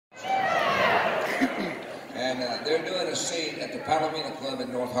a scene at the Palomino Club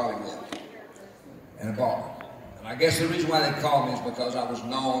in North Hollywood, in a bar. And I guess the reason why they called me is because I was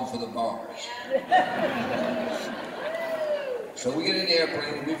known for the bars. So we get in the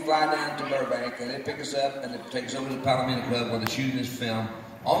airplane and we fly down to Burbank and they pick us up and they take us over to the Palomino Club where they're shooting this film.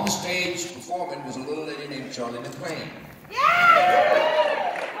 On the stage performing was a little lady named Charly McClain.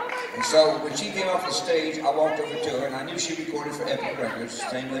 And so when she came off the stage, I walked over to her and I knew she recorded for Epic Records,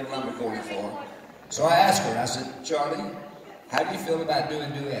 same label I'm recording for. So I asked her, I said, Charly, how do you feel about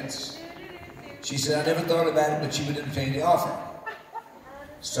doing duets? She said, I never thought about it, but she would entertain the offer.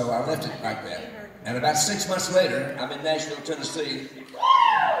 So I left it like that. And about 6 months later, I'm in Nashville, Tennessee,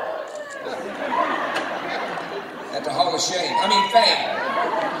 at the Hall of Fame.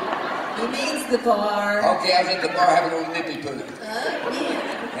 He means the bar. Okay, I was at the bar having a little nippy poo.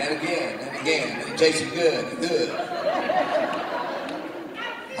 And again, and it tasted good, and good.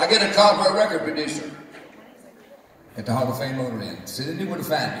 I get a call for a record producer at the Hall of Fame motor inn. Said, they knew where to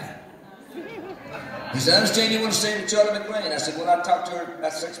find me. He said, I understand you want to sing with Charly McClain. I said, well, I talked to her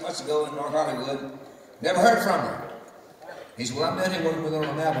about 6 months ago in North Hollywood. Never heard from her. He said, well, I'm down here working with her on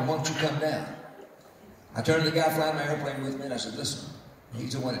an album. Why don't you come down? I turned to the guy flying my airplane with me and I said, listen,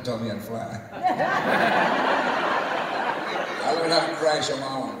 he's the one that taught me how to fly. I learned how to crash on my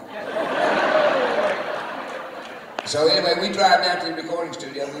own. So anyway, we drive down to the recording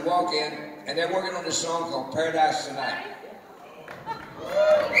studio. We walk in and they're working on this song called Paradise Tonight.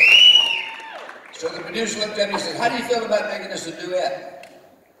 So the producer looked at me and said, how do you feel about making this a duet?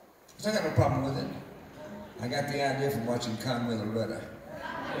 I said, I got no problem with it. I got the idea from watching Conwell Rudder.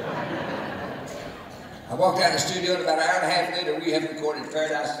 I walked out of the studio and about an hour and a half later, we have recorded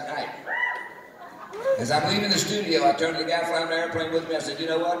Paradise Tonight. As I'm leaving the studio, I turned to the guy flying the airplane with me. I said, you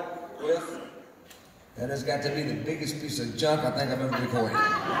know what, Cliff? That has got to be the biggest piece of junk I think I've ever recorded.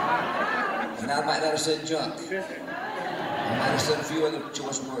 And I might not have said junk. I might have said a few other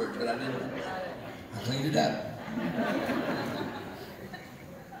choice words, but I didn't. I cleaned it up.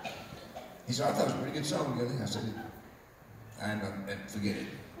 He said, I thought it was a pretty good song, Gilley. I said, forget it.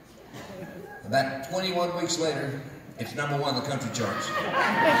 About 21 weeks later, it's #1 on the country charts.